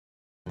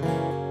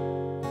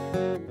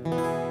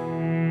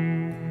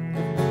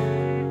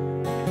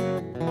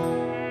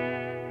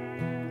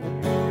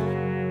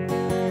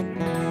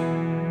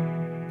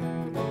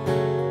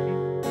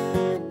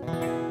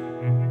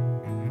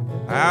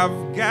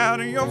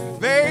got your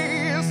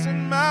face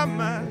in my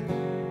mind.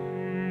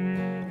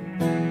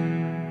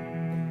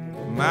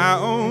 My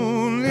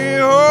only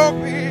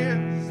hope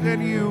is that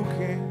you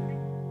can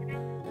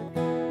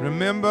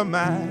remember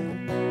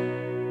mine.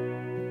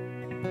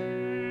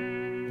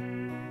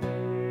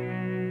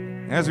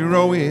 As we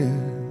roll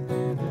in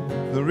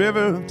the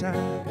river of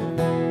time.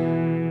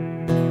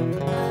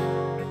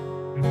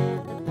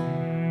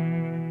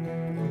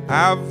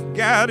 I've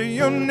got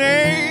your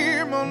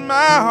name on my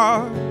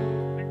heart.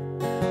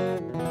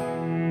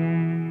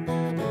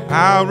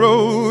 I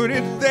wrote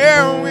it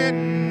there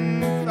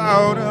when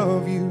thought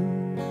of you.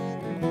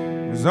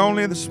 It was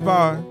only the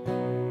spark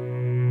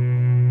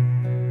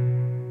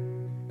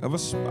of a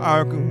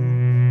sparkle.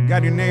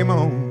 Got your name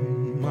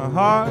on my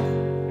heart.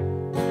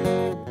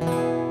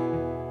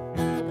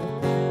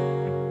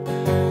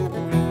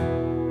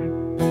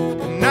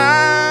 And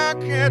I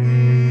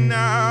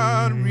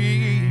cannot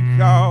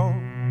recall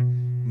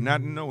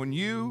not knowing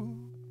you.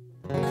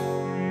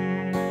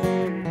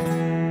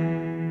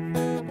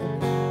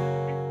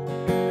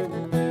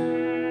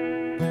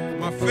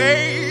 My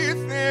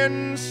faith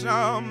in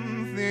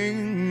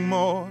something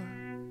more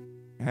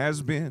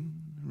has been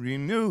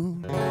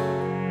renewed.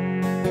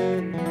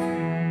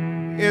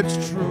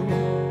 It's true.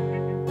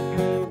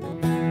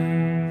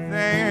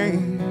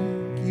 Thank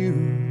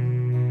you.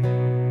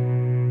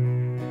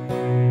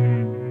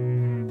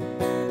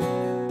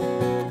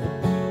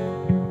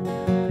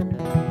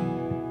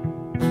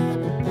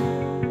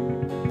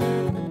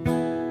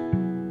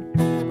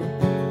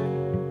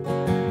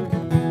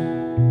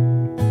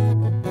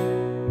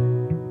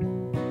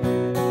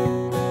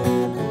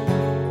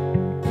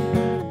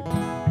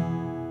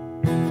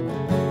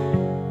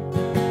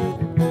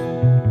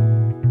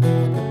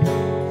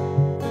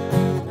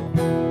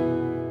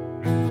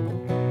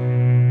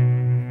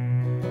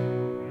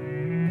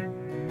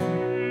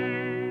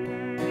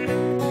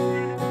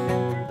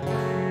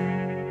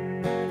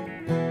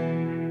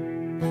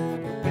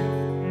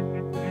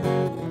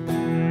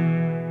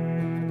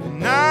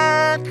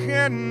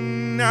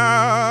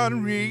 Cannot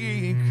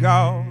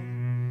recall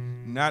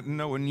not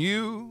knowing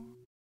you.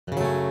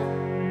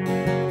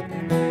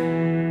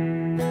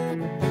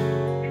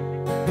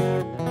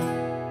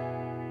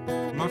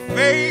 My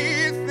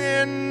faith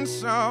in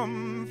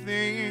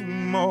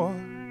something more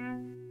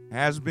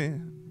has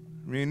been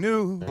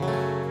renewed.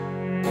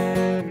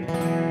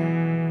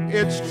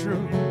 It's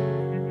true.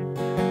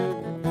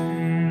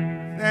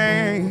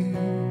 Thank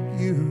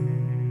you.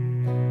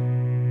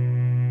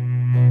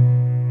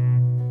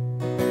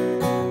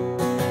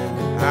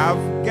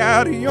 I've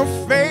got your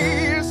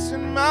face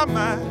in my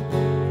mind.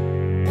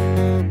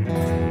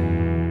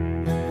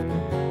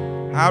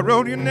 I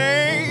wrote your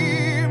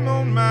name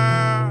on my